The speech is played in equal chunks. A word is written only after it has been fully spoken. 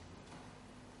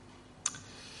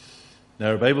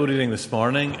Now, our Bible reading this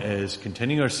morning is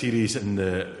continuing our series in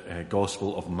the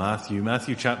Gospel of Matthew.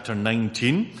 Matthew chapter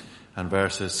 19 and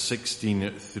verses 16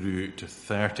 through to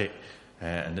 30.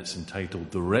 And it's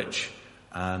entitled, The Rich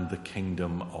and the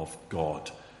Kingdom of God.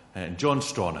 And John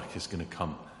Stronach is going to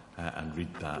come and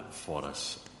read that for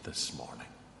us this morning.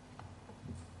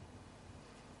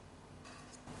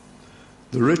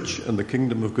 The Rich and the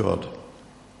Kingdom of God.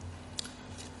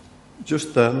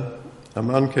 Just then, a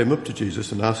man came up to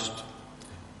Jesus and asked,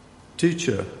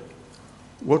 "Teacher,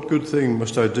 what good thing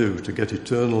must I do to get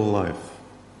eternal life?"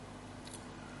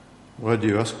 "Why do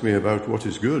you ask me about what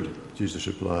is good?" Jesus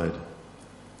replied.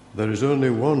 "There is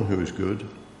only one who is good.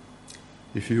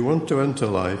 If you want to enter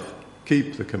life,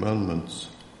 keep the commandments."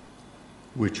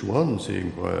 "Which ones?" he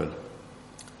inquired.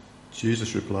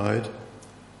 Jesus replied,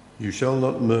 "You shall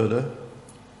not murder.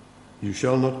 You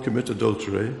shall not commit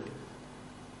adultery.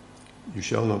 You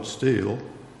shall not steal.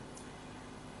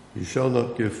 You shall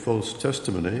not give false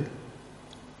testimony.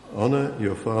 Honor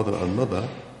your father and mother,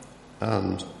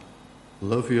 and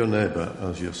love your neighbor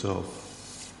as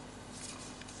yourself."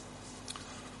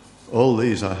 "All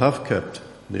these I have kept,"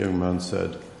 the young man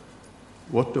said.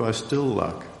 "What do I still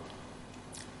lack?"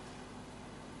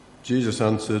 Jesus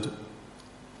answered,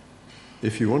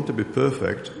 "If you want to be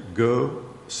perfect, go,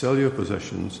 sell your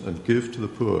possessions and give to the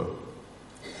poor,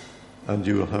 and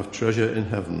you will have treasure in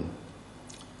heaven.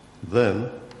 Then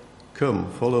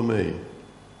come, follow me."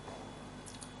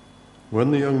 When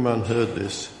the young man heard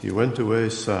this, he went away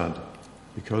sad,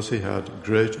 because he had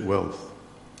great wealth.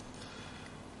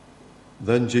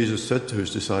 Then Jesus said to his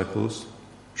disciples,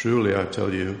 "Truly I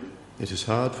tell you, it is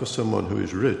hard for someone who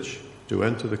is rich to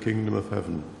enter the kingdom of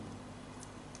heaven.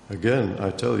 Again, I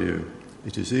tell you,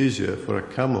 it is easier for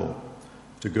a camel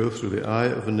to go through the eye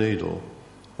of a needle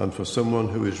than for someone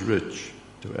who is rich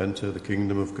to enter the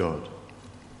kingdom of God."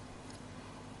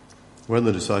 When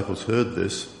the disciples heard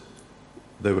this,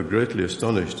 they were greatly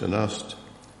astonished and asked,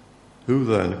 "Who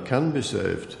then can be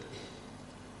saved?"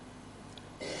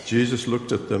 Jesus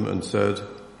looked at them and said,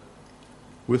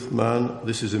 "With man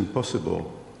this is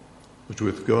impossible, but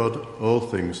with God all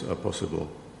things are possible."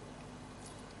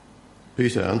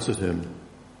 Peter answered him,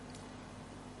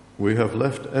 "We have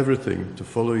left everything to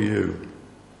follow you.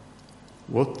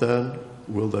 What then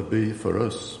will there be for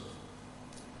us?"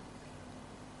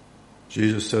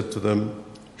 Jesus said to them,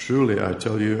 "Truly I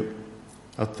tell you,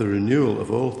 at the renewal of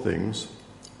all things,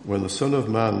 when the Son of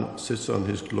Man sits on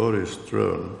his glorious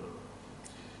throne,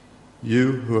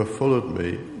 you who have followed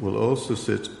me will also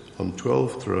sit on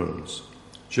 12 thrones,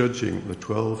 judging the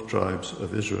 12 tribes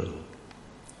of Israel.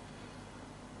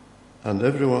 And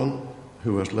everyone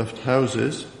who has left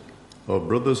houses, or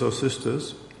brothers or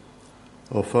sisters,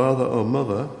 or father or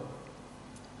mother,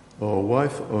 or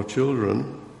wife or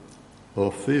children, or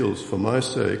fields for my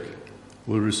sake,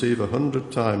 will receive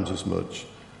 100 times as much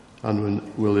and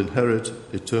will inherit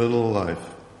eternal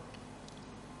life.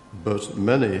 But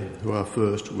many who are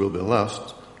first will be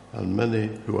last, and many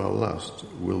who are last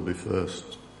will be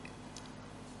first."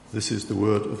 This is the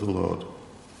word of the Lord.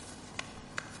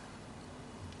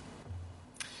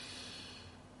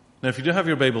 Now, if you do have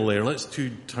your Bible there, let's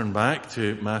turn back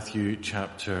to Matthew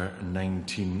chapter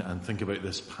 19 and think about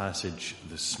this passage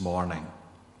this morning.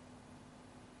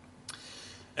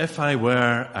 If I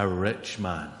were a rich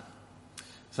man.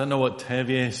 Is that not what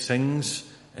Tevye sings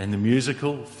in the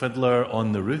musical Fiddler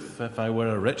on the Roof? If I were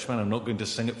a rich man. I'm not going to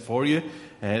sing it for you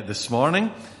this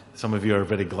morning. Some of you are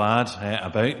very glad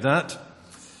about that.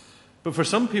 But for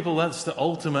some people, that's the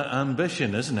ultimate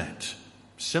ambition, isn't it?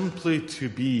 Simply to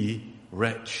be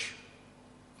rich.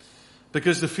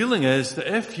 Because the feeling is that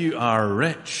if you are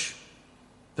rich,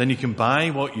 then you can buy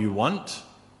what you want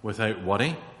without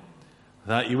worry,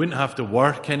 that you wouldn't have to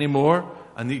work anymore,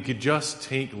 and that you could just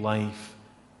take life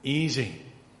easy.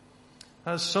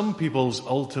 That's some people's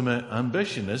ultimate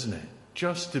ambition, isn't it?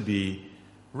 Just to be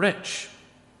rich.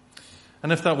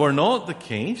 And if that were not the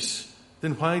case,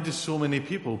 then why do so many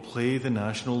people play the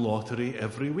national lottery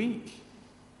every week?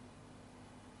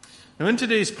 Now, in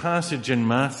today's passage in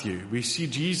Matthew, we see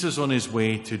Jesus on his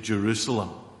way to Jerusalem.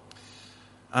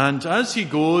 And as he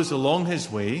goes along his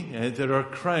way, there are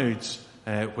crowds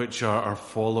which are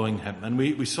following him. And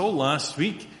we saw last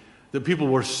week that people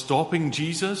were stopping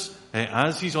Jesus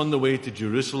as he's on the way to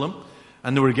Jerusalem,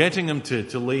 and they were getting him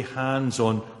to lay hands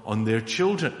on their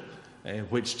children,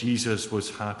 which Jesus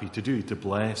was happy to do, to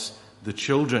bless the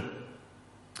children.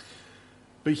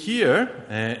 But here,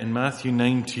 in Matthew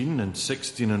 19 and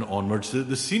 16 and onwards,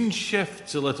 the scene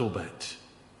shifts a little bit.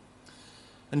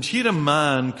 And here a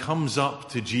man comes up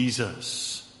to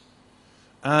Jesus.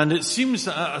 And it seems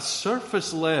that at a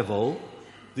surface level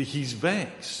that he's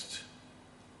vexed.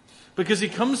 Because he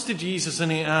comes to Jesus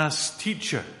and he asks,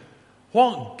 "Teacher,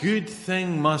 what good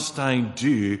thing must I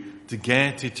do to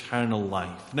get eternal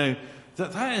life?" Now,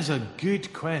 that is a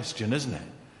good question, isn't it?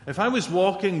 If I was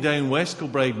walking down West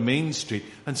Kilbride Main Street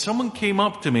and someone came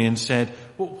up to me and said,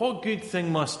 "Well, what good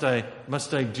thing must I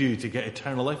do to get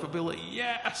eternal life?" I'd be like,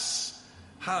 yes,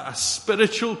 a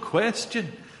spiritual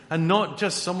question, and not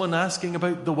just someone asking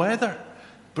about the weather.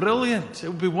 Brilliant. It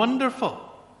would be wonderful.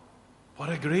 What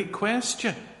a great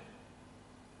question.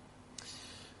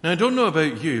 Now, I don't know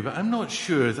about you, but I'm not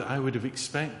sure that I would have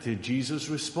expected Jesus'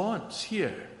 response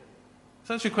here. It's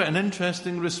actually quite an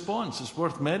interesting response. It's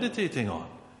worth meditating on,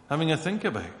 having a think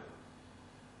about.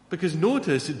 Because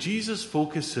notice that Jesus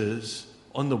focuses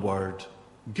on the word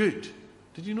good.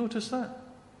 Did you notice that?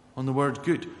 On the word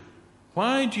good.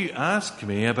 "Why do you ask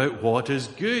me about what is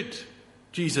good?"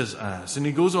 Jesus asks. And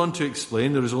he goes on to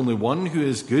explain there is only one who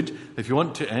is good. If you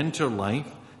want to enter life,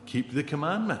 keep the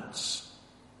commandments.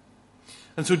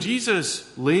 And so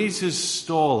Jesus lays his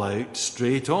stall out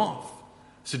straight off,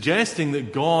 suggesting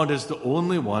that God is the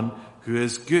only one who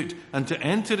is good. And to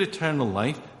enter eternal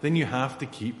life, then you have to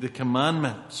keep the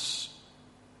commandments.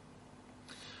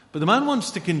 But the man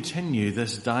wants to continue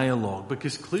this dialogue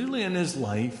because clearly in his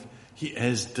life he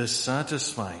is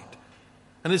dissatisfied.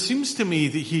 And it seems to me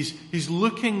that he's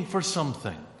looking for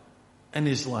something in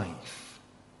his life,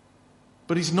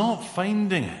 but he's not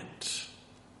finding it.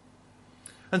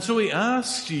 And so he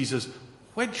asks Jesus,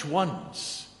 which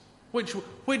ones?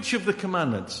 Which of the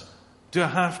commandments do I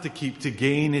have to keep to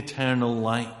gain eternal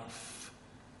life?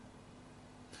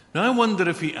 Now I wonder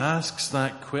if he asks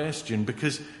that question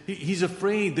because he's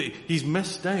afraid that he's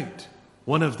missed out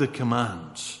one of the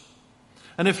commands.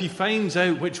 And if he finds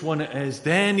out which one it is,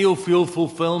 then he'll feel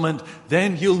fulfillment.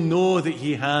 Then he'll know that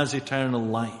he has eternal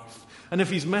life. And if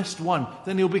he's missed one,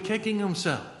 then he'll be kicking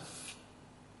himself.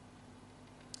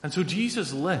 And so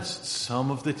Jesus lists some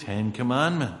of the 10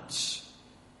 Commandments.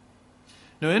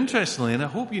 Now, interestingly, and I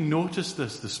hope you noticed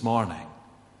this morning,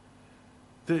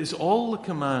 that it's all the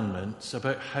commandments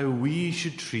about how we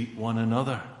should treat one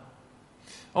another.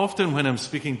 Often when I'm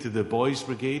speaking to the boys'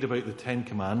 brigade about the 10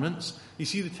 Commandments, you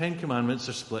see the 10 Commandments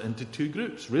are split into 2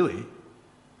 groups, really.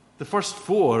 The first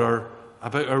 4 are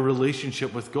about our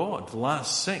relationship with God. The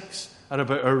last 6 are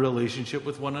about our relationship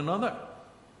with one another.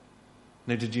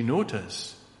 Now, did you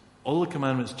notice? All the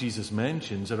commandments Jesus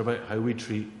mentions are about how we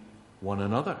treat one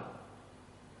another.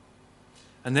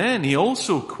 And then he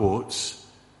also quotes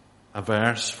a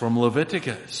verse from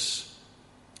Leviticus.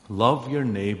 Love your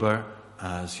neighbor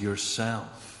as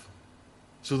yourself.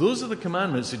 So those are the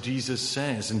commandments that Jesus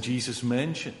says and Jesus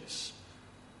mentions.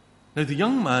 Now the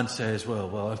young man says,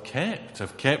 well, I've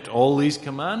kept all these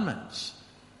commandments.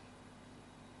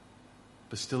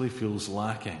 But still he feels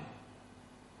lacking.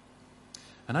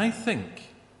 And I think,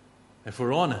 if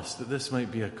we're honest, that this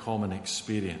might be a common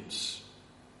experience.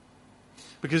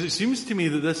 Because it seems to me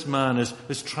that this man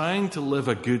is trying to live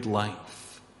a good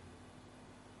life.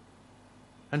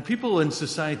 And people in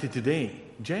society today,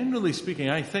 generally speaking,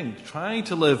 I think, try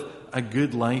to live a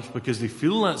good life because they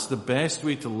feel that's the best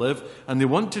way to live and they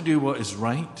want to do what is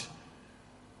right.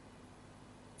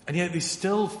 And yet they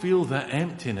still feel that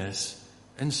emptiness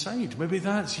inside. Maybe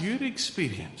that's your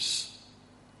experience.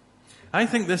 I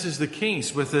think this is the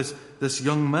case with this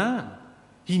young man.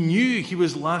 He knew he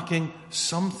was lacking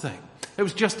something. It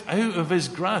was just out of his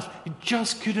grasp. He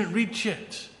just couldn't reach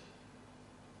it.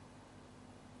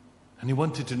 And he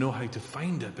wanted to know how to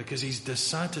find it because he's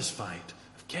dissatisfied.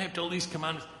 I've kept all these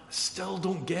commandments. I still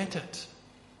don't get it.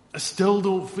 I still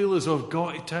don't feel as though I've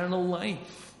got eternal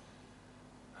life.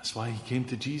 That's why he came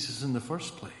to Jesus in the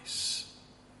first place.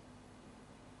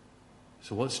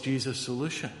 So what's Jesus'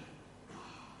 solution?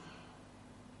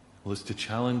 Well, it's to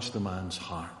challenge the man's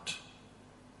heart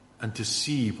and to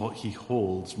see what he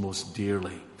holds most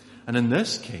dearly. And in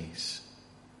this case,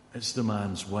 it's the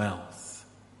man's wealth.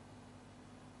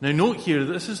 Now note here,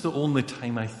 this is the only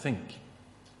time I think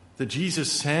that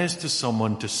Jesus says to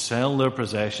someone to sell their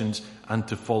possessions and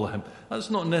to follow him. That's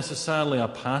not necessarily a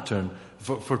pattern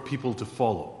for people to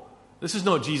follow. This is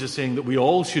not Jesus saying that we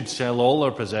all should sell all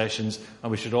our possessions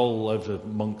and we should all live as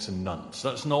monks and nuns.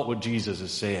 That's not what Jesus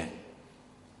is saying.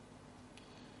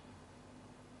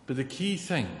 But the key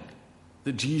thing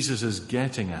that Jesus is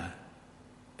getting at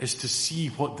is to see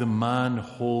what the man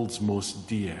holds most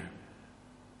dear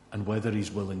and whether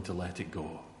he's willing to let it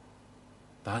go.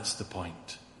 That's the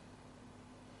point.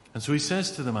 And so he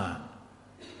says to the man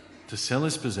to sell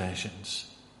his possessions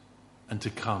and to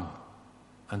come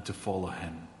and to follow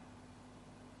him.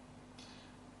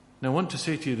 Now I want to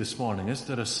say to you this morning, is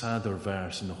there a sadder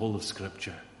verse in the whole of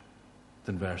Scripture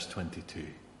than verse 22?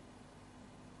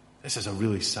 This is a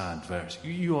really sad verse.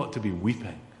 You ought to be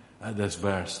weeping at this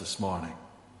verse this morning.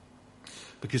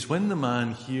 Because when the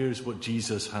man hears what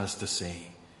Jesus has to say,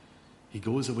 he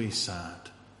goes away sad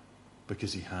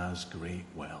because he has great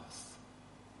wealth.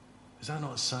 Is that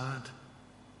not sad?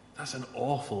 That's an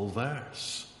awful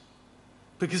verse.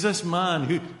 Because this man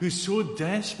who's so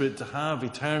desperate to have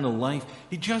eternal life,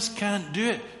 he just can't do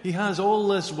it. He has all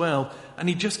this wealth and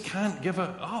he just can't give it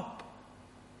up.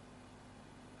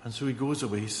 And so he goes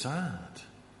away sad.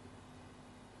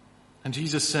 And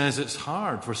Jesus says it's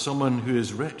hard for someone who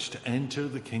is rich to enter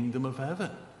the kingdom of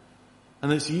heaven.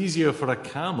 And it's easier for a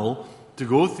camel to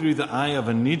go through the eye of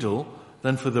a needle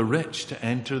than for the rich to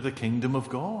enter the kingdom of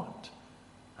God.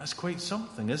 That's quite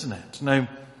something, isn't it? Now,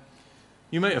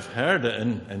 you might have heard it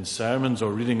in sermons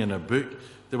or reading in a book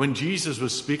that when Jesus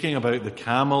was speaking about the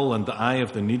camel and the eye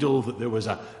of the needle, that there was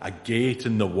a gate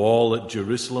in the wall at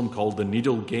Jerusalem called the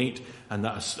Needle Gate, and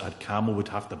that a camel would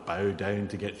have to bow down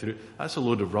to get through. That's a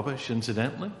load of rubbish,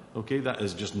 incidentally. Okay, that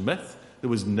is just myth. There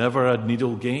was never a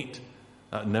needle gate.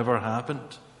 That never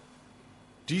happened.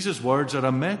 Jesus' words are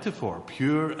a metaphor,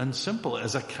 pure and simple,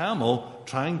 as a camel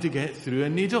trying to get through a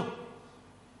needle.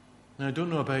 Now, I don't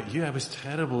know about you, I was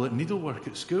terrible at needlework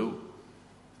at school.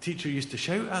 The teacher used to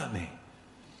shout at me.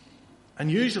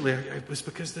 And usually it was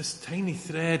because this tiny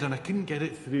thread and I couldn't get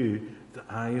it through the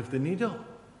eye of the needle.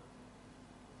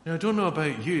 Now, I don't know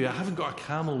about you, I haven't got a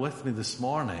camel with me this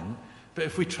morning, but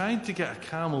if we tried to get a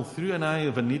camel through an eye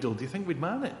of a needle, do you think we'd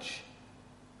manage?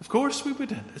 Of course we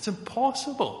wouldn't. It's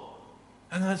impossible.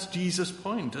 And that's Jesus'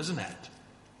 point, isn't it?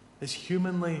 It's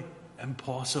humanly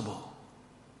impossible.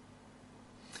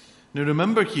 Now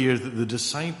remember here that the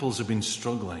disciples have been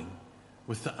struggling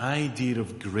with the idea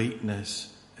of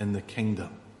greatness in the kingdom.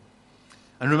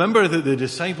 And remember that the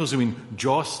disciples have been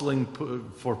jostling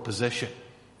for position,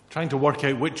 trying to work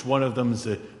out which one of them is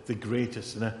the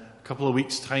greatest. In a couple of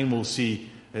weeks' time we'll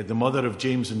see the mother of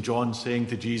James and John saying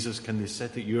to Jesus, can they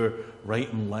sit at your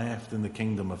right and left in the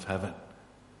kingdom of heaven?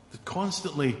 They're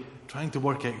constantly trying to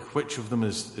work out which of them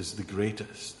is the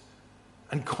greatest.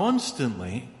 And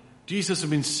constantly Jesus has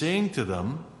been saying to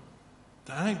them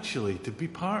that actually to be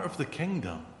part of the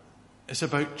kingdom is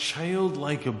about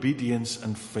childlike obedience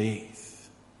and faith.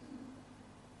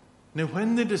 Now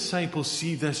when the disciples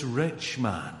see this rich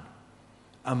man,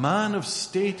 a man of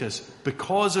status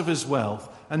because of his wealth,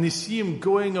 and they see him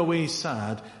going away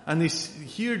sad, and they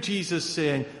hear Jesus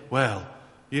saying, well,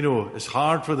 it's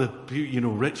hard for the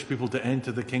rich people to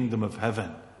enter the kingdom of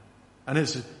heaven. And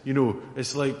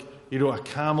it's like, a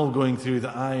camel going through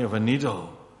the eye of a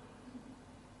needle.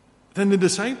 Then the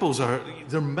disciples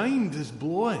their mind is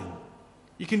blowing.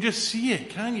 You can just see it,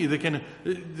 can't you?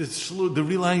 The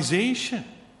realization.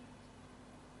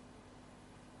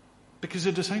 Because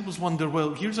the disciples wonder,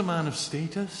 well, here's a man of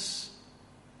status.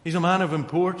 He's a man of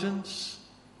importance.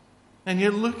 And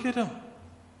yet look at him.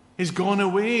 He's gone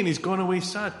away and he's gone away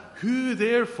sad. Who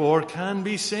therefore can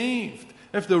be saved?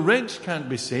 If the rich can't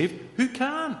be saved, who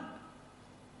can?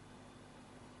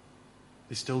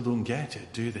 They still don't get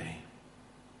it, do they?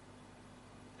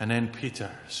 And then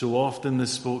Peter, so often the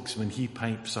spokesman, he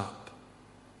pipes up.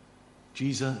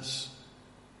 Jesus,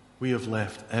 we have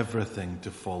left everything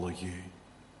to follow you.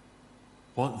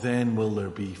 What then will there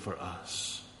be for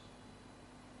us?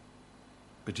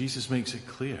 But Jesus makes it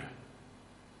clear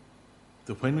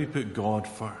that when we put God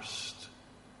first,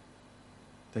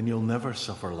 then you'll never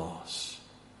suffer loss.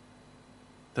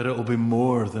 That it will be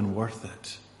more than worth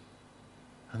it.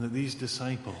 And that these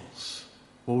disciples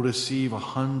will receive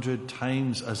 100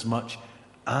 times as much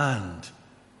and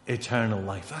eternal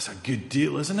life. That's a good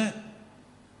deal, isn't it?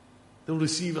 They'll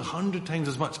receive 100 times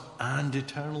as much and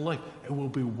eternal life. It will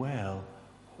be well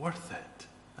worth it.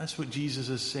 That's what Jesus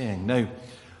is saying. Now,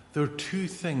 there are two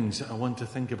things that I want to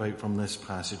think about from this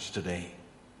passage today.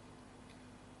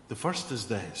 The first is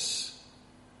this.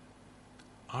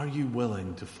 Are you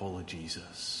willing to follow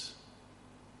Jesus?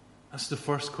 That's the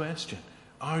first question.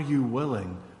 Are you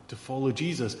willing to follow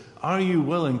Jesus? Are you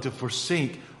willing to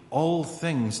forsake all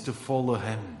things to follow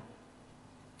him?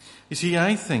 You see,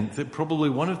 I think that probably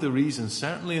one of the reasons,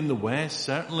 certainly in the West,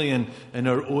 certainly in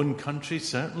our own country,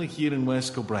 certainly here in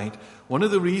West Kilbride, one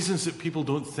of the reasons that people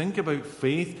don't think about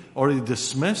faith or they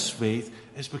dismiss faith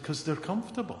is because they're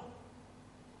comfortable.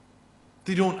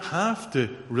 They don't have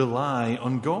to rely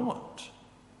on God.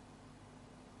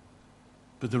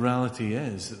 But the reality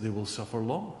is that they will suffer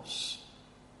loss.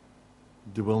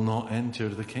 They will not enter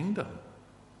the kingdom.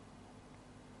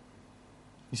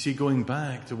 You see, going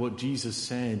back to what Jesus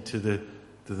said to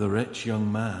the rich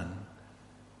young man,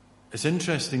 it's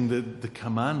interesting that the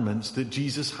commandments that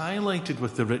Jesus highlighted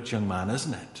with the rich young man,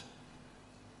 isn't it?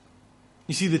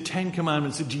 You see, the 10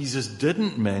 commandments that Jesus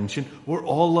didn't mention were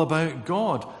all about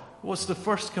God. What's the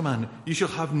first commandment? You shall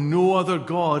have no other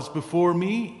gods before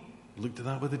me. We looked at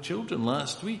that with the children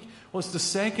last week. What's the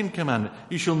second commandment?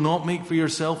 You shall not make for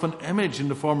yourself an image in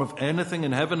the form of anything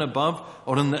in heaven above,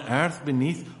 or in the earth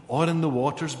beneath, or in the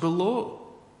waters below.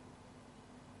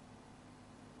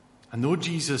 And though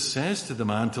Jesus says to the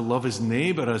man to love his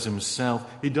neighbour as himself,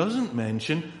 he doesn't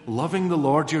mention loving the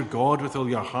Lord your God with all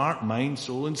your heart, mind,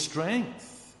 soul, and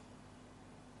strength.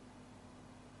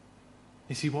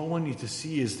 You see, what I want you to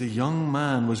see is the young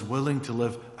man was willing to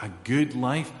live a good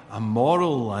life, a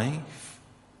moral life,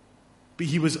 but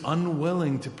he was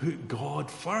unwilling to put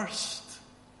God first.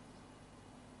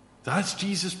 That's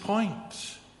Jesus'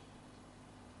 point.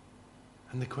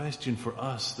 And the question for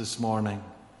us this morning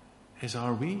is,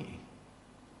 are we?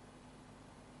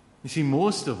 You see,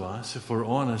 most of us, if we're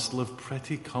honest, live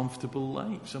pretty comfortable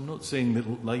lives. I'm not saying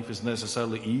that life is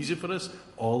necessarily easy for us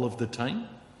all of the time,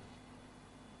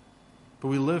 but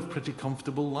we live pretty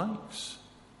comfortable lives.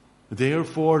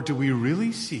 Therefore, do we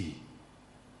really see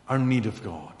our need of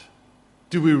God?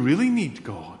 Do we really need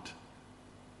God?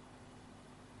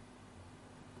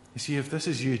 You see, if this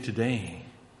is you today,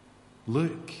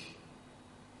 look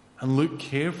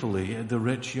carefully at the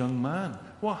rich young man.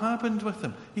 What happened with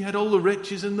him? He had all the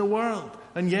riches in the world.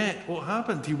 And yet, what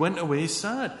happened? He went away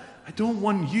sad. I don't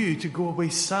want you to go away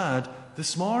sad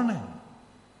this morning.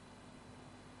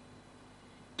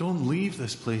 Don't leave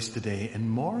this place today in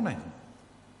mourning,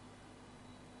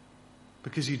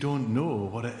 because you don't know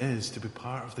what it is to be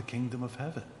part of the kingdom of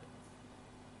heaven.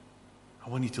 I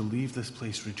want you to leave this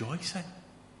place rejoicing.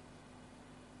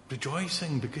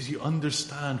 Rejoicing because you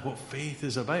understand what faith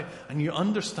is about. And you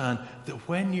understand that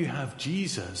when you have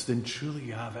Jesus, then truly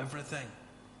you have everything.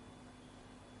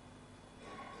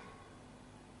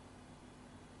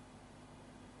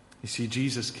 You see,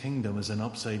 Jesus' kingdom is an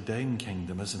upside-down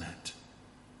kingdom, isn't it?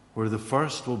 Where the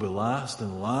first will be last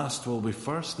and the last will be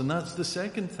first. And that's the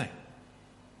second thing.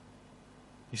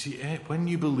 You see, when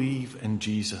you believe in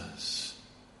Jesus,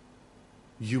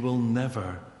 you will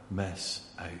never miss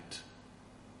out.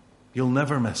 You'll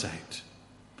never miss out.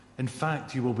 In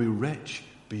fact, you will be rich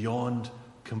beyond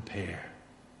compare.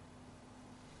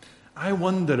 I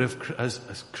wonder if,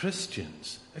 as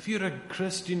Christians, if you're a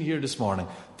Christian here this morning,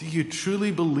 do you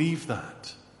truly believe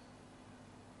that?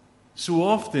 So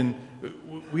often,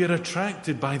 we are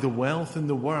attracted by the wealth in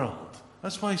the world.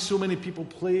 That's why so many people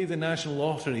play the national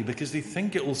lottery, because they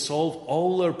think it will solve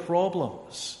all their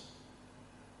problems.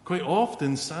 Quite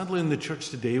often, sadly, in the church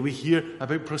today, we hear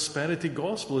about prosperity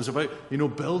gospel. It's about,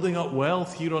 building up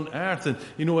wealth here on earth. And,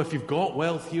 if you've got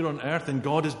wealth here on earth and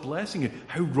God is blessing you,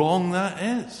 how wrong that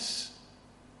is.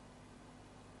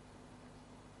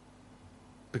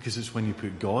 Because it's when you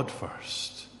put God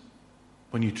first,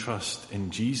 when you trust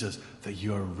in Jesus, that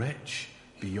you are rich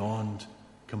beyond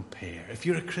compare. If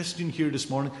you're a Christian here this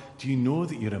morning, do you know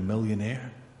that you're a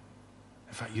millionaire?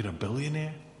 In fact, you're a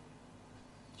billionaire.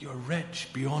 You're rich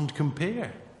beyond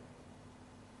compare.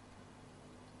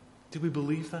 Do we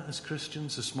believe that as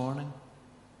Christians this morning?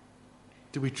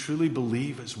 Do we truly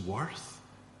believe it's worth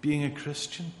being a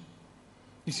Christian?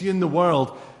 You see, in the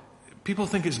world, people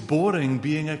think it's boring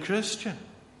being a Christian,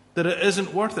 that it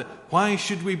isn't worth it. Why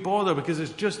should we bother? Because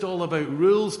it's just all about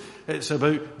rules. It's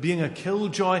about being a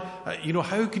killjoy.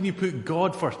 How can you put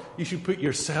God first? You should put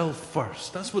yourself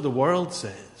first. That's what the world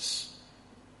says.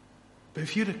 But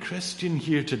if you're a Christian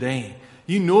here today,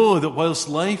 you know that whilst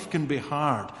life can be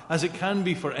hard, as it can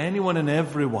be for anyone and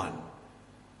everyone,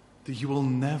 that you will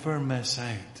never miss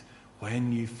out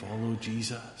when you follow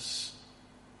Jesus.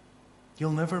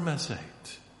 You'll never miss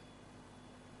out.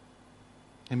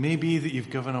 It may be that you've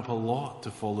given up a lot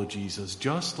to follow Jesus,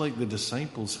 just like the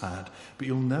disciples had, but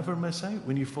you'll never miss out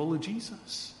when you follow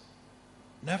Jesus.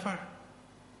 Never.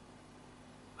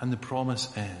 And the promise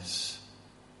is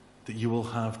that you will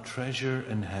have treasure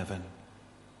in heaven,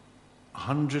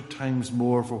 100 times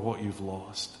more for what you've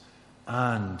lost,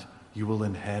 and you will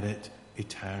inherit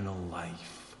eternal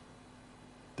life.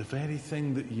 The very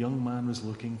thing that the young man was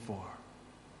looking for.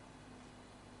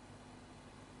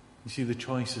 You see, the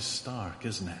choice is stark,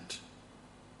 isn't it?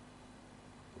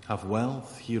 Have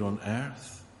wealth here on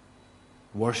earth,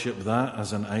 worship that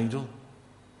as an idol,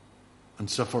 and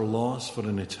suffer loss for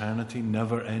an eternity,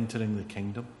 never entering the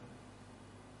kingdom.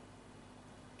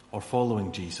 Or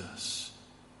following Jesus,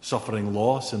 suffering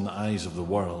loss in the eyes of the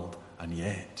world, and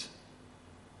yet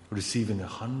receiving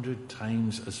 100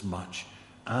 times as much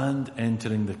and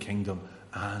entering the kingdom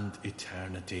and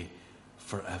eternity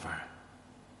forever.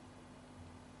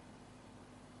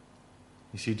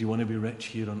 You see, do you want to be rich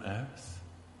here on earth?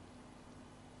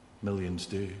 Millions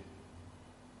do.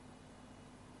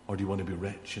 Or do you want to be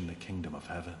rich in the kingdom of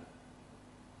heaven?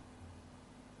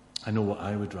 I know what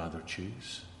I would rather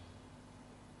choose.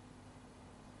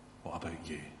 What about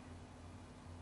you?